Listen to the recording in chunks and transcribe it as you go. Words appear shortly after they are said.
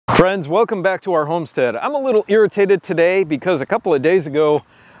Friends, welcome back to our homestead. I'm a little irritated today because a couple of days ago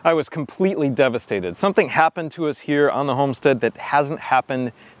I was completely devastated. Something happened to us here on the homestead that hasn't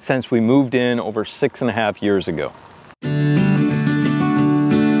happened since we moved in over 6.5 years ago.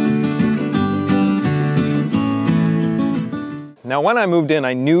 Now, when I moved in,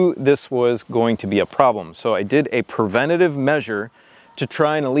 I knew this was going to be a problem, so I did a preventative measure to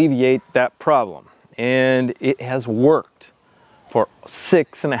try and alleviate that problem, and it has worked for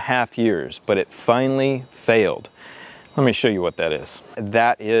 6.5 years, but it finally failed. Let me show you what that is.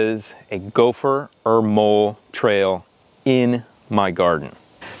 That is a gopher or mole trail in my garden.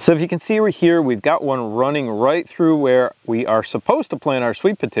 So if you can see right here, we've got one running right through where we are supposed to plant our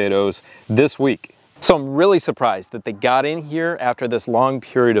sweet potatoes this week. So I'm really surprised that they got in here after this long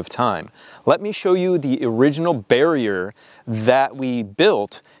period of time. Let me show you the original barrier that we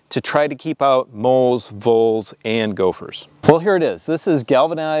built to try to keep out moles, voles, and gophers. Well, here it is. This is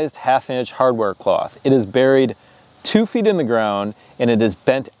galvanized 1/2-inch hardware cloth. It is buried 2 feet in the ground and it is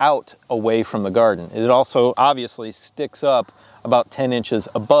bent out away from the garden. It also obviously sticks up about 10 inches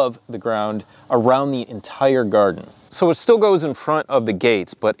above the ground around the entire garden. So it still goes in front of the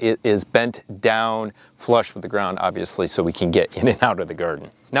gates, but it is bent down flush with the ground, obviously, so we can get in and out of the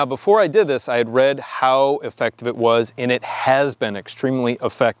garden. Now, before I did this, I had read how effective it was, and it has been extremely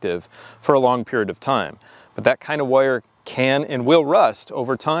effective for a long period of time. But that kind of wire can and will rust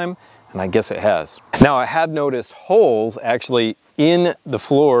over time, and I guess it has. Now, I have noticed holes actually in the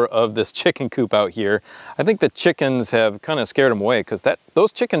floor of this chicken coop out here. I think the chickens have kind of scared them away because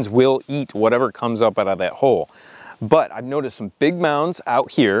those chickens will eat whatever comes up out of that hole. But I've noticed some big mounds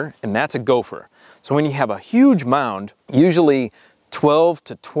out here, and that's a gopher. So when you have a huge mound, usually 12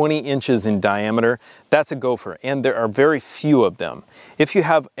 to 20 inches in diameter, that's a gopher, and there are very few of them. If you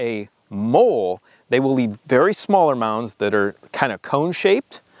have a mole, they will leave very smaller mounds that are kind of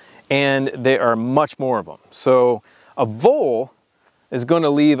cone-shaped, and there are much more of them. So a vole is going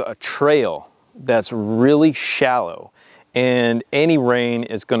to leave a trail that's really shallow, and any rain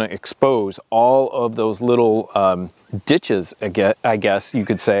is going to expose all of those little ditches, I guess you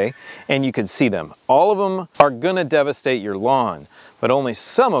could say, and you could see them. All of them are going to devastate your lawn, but only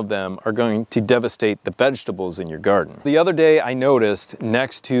some of them are going to devastate the vegetables in your garden. The other day I noticed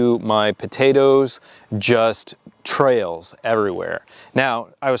next to my potatoes just trails everywhere. Now,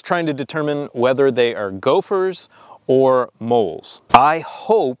 I was trying to determine whether they are gophers or moles. I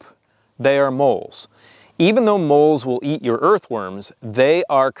hope they are moles. Even though moles will eat your earthworms, they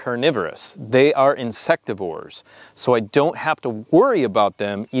are carnivorous. They are insectivores. So I don't have to worry about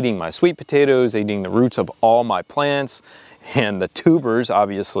them eating my sweet potatoes, eating the roots of all my plants, and the tubers,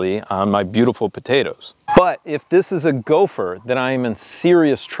 obviously, on my beautiful potatoes. But if this is a gopher, then I am in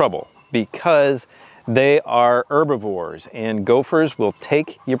serious trouble because they are herbivores, and gophers will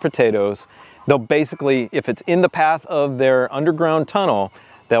take your potatoes. They'll basically, if it's in the path of their underground tunnel,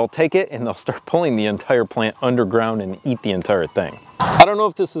 they'll take it and they'll start pulling the entire plant underground and eat the entire thing. I don't know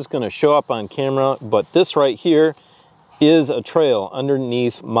if this is going to show up on camera, but this right here is a trail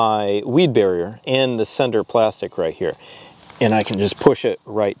underneath my weed barrier and the center plastic right here. And I can just push it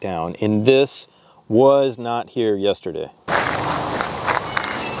right down. And this was not here yesterday.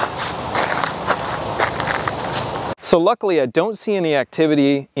 So luckily I don't see any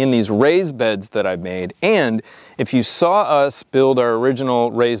activity in these raised beds that I've made, and if you saw us build our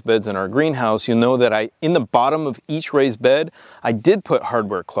original raised beds in our greenhouse, you'll know that in the bottom of each raised bed, I did put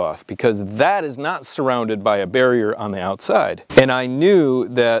hardware cloth because that is not surrounded by a barrier on the outside. And I knew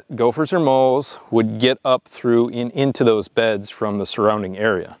that gophers or moles would get up through into those beds from the surrounding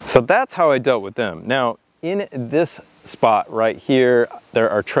area. So that's how I dealt with them. Now, in this spot right here, there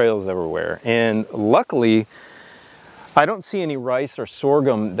are trails everywhere, and luckily, I don't see any rice or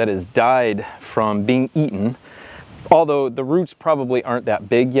sorghum that has died from being eaten, although the roots probably aren't that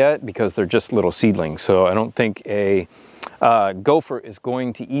big yet because they're just little seedlings, so I don't think a gopher is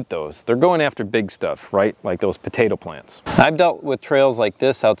going to eat those. They're going after big stuff, right? Like those potato plants. I've dealt with trails like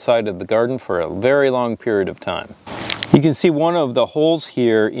this outside of the garden for a very long period of time. You can see one of the holes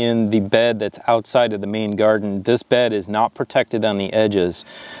here in the bed that's outside of the main garden. This bed is not protected on the edges.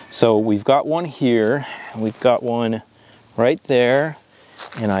 So we've got one here, we've got one right there,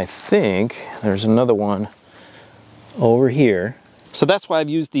 and I think there's another one over here. So that's why I've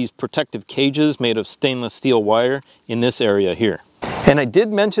used these protective cages made of stainless steel wire in this area here. And I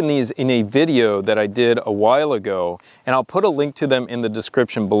did mention these in a video that I did a while ago, and I'll put a link to them in the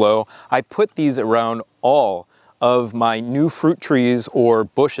description below. I put these around all of my new fruit trees or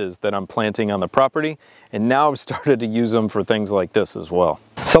bushes that I'm planting on the property, and now I've started to use them for things like this as well.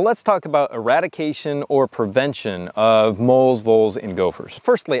 So let's talk about eradication or prevention of moles, voles, and gophers.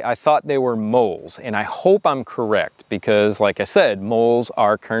 Firstly, I thought they were moles, and I hope I'm correct because, like I said, moles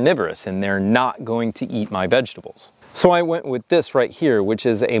are carnivorous and they're not going to eat my vegetables. So I went with this right here, which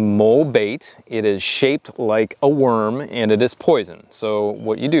is a mole bait. It is shaped like a worm and it is poison. So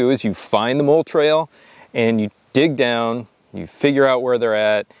what you do is you find the mole trail and you dig down, you figure out where they're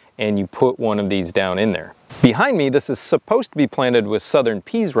at, and you put one of these down in there. Behind me, this is supposed to be planted with southern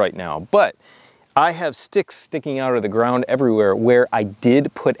peas right now, but I have sticks sticking out of the ground everywhere where I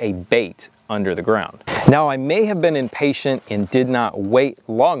did put a bait under the ground. Now, I may have been impatient and did not wait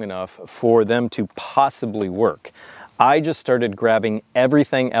long enough for them to possibly work. I just started grabbing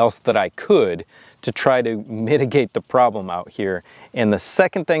everything else that I could to try to mitigate the problem out here. And the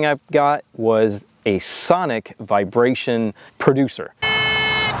second thing I've got was a sonic vibration producer.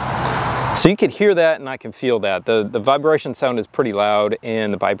 So you could hear that and I can feel that. The vibration sound is pretty loud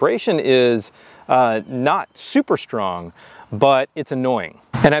and the vibration is not super strong, but it's annoying.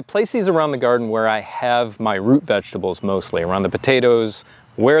 And I place these around the garden where I have my root vegetables mostly, around the potatoes,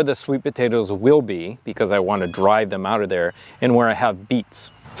 where the sweet potatoes will be because I want to drive them out of there, and where I have beets.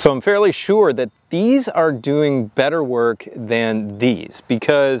 So I'm fairly sure that these are doing better work than these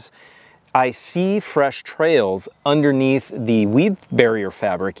because I see fresh trails underneath the weed barrier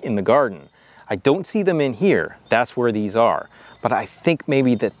fabric in the garden. I don't see them in here. That's where these are. But I think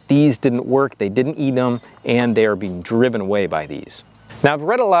maybe that these didn't work, they didn't eat them, and they are being driven away by these. Now, I've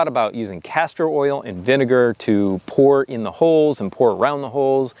read a lot about using castor oil and vinegar to pour in the holes and pour around the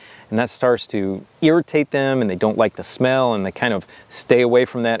holes, and that starts to irritate them and they don't like the smell and they kind of stay away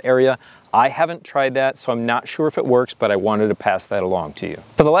from that area. I haven't tried that, so I'm not sure if it works, but I wanted to pass that along to you.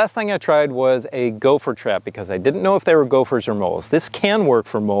 So the last thing I tried was a gopher trap because I didn't know if they were gophers or moles. This can work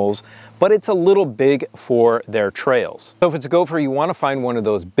for moles, but it's a little big for their trails. So if it's a gopher, you want to find one of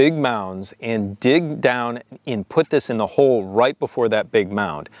those big mounds and dig down and put this in the hole right before that big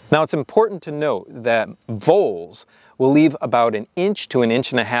mound. Now, it's important to note that voles will leave about 1 inch to 1.5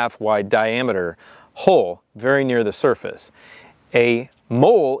 inches wide diameter hole very near the surface. A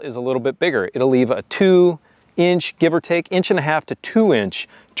mole is a little bit bigger. It'll leave a 2-inch, give or take, 1.5 inch to 2-inch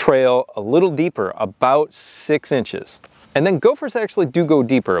trail a little deeper, about 6 inches. And then gophers actually do go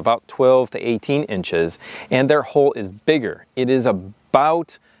deeper, about 12 to 18 inches, and their hole is bigger. It is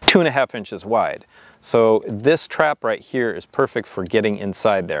about 2.5 inches wide. So this trap right here is perfect for getting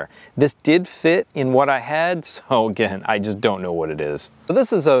inside there. This did fit in what I had, so again, I just don't know what it is. So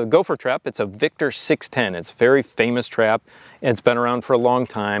this is a gopher trap. It's a Victor 610. It's a very famous trap, and it's been around for a long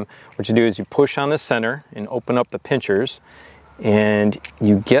time. What you do is you push on the center and open up the pinchers, and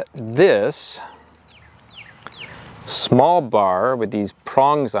you get this small bar with these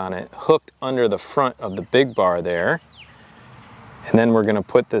prongs on it hooked under the front of the big bar there. And then we're gonna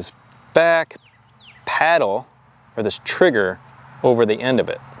put this back paddle, or this trigger, over the end of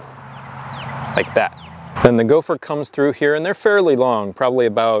it, like that. Then the gopher comes through here, and they're fairly long, probably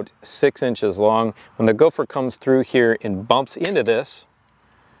about 6 inches long. When the gopher comes through here and bumps into this,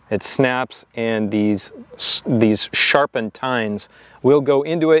 it snaps, and these sharpened tines will go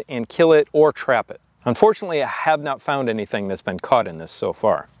into it and kill it or trap it. Unfortunately, I have not found anything that's been caught in this so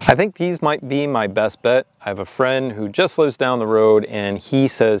far. I think these might be my best bet. I have a friend who just lives down the road, and he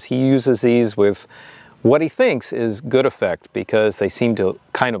says he uses these with what he thinks is good effect because they seem to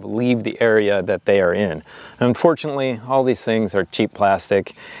kind of leave the area that they are in. Unfortunately, all these things are cheap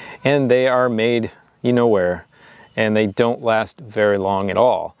plastic and they are made you know where, and they don't last very long at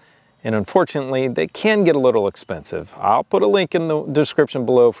all. And unfortunately, they can get a little expensive. I'll put a link in the description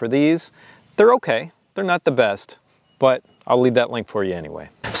below for these. They're okay, they're not the best, but I'll leave that link for you anyway.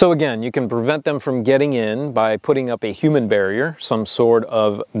 So again, you can prevent them from getting in by putting up a human barrier, some sort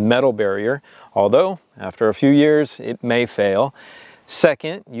of metal barrier, although after a few years it may fail.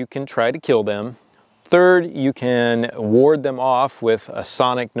 Second, you can try to kill them. Third, you can ward them off with a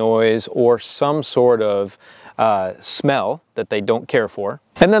sonic noise or some sort of smell that they don't care for.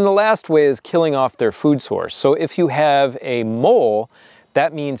 And then the last way is killing off their food source. So if you have a mole,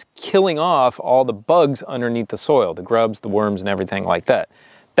 that means killing off all the bugs underneath the soil, the grubs, the worms, and everything like that.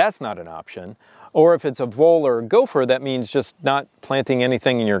 That's not an option. Or if it's a vole or a gopher, that means just not planting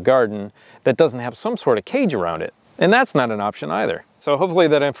anything in your garden that doesn't have some sort of cage around it. And that's not an option either. So hopefully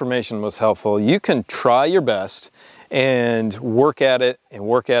that information was helpful. You can try your best and work at it and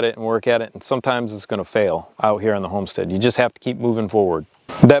work at it and work at it, and sometimes it's gonna fail out here on the homestead. You just have to keep moving forward.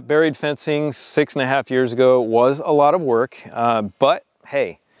 That buried fencing 6.5 years ago was a lot of work, but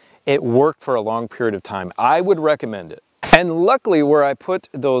hey, it worked for a long period of time. I would recommend it. And luckily where I put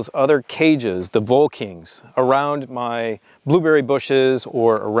those other cages, the Volkings, around my blueberry bushes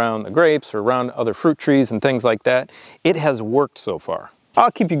or around the grapes or around other fruit trees and things like that, it has worked so far.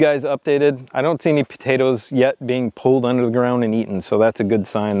 I'll keep you guys updated. I don't see any potatoes yet being pulled under the ground and eaten, so that's a good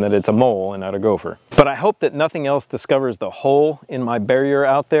sign that it's a mole and not a gopher. But I hope that nothing else discovers the hole in my barrier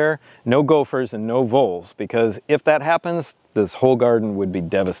out there. No gophers and no voles, because if that happens, this whole garden would be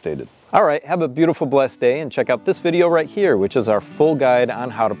devastated. All right, have a beautiful, blessed day, and check out this video right here, which is our full guide on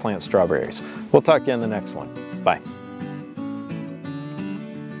how to plant strawberries. We'll talk to you in the next one. Bye.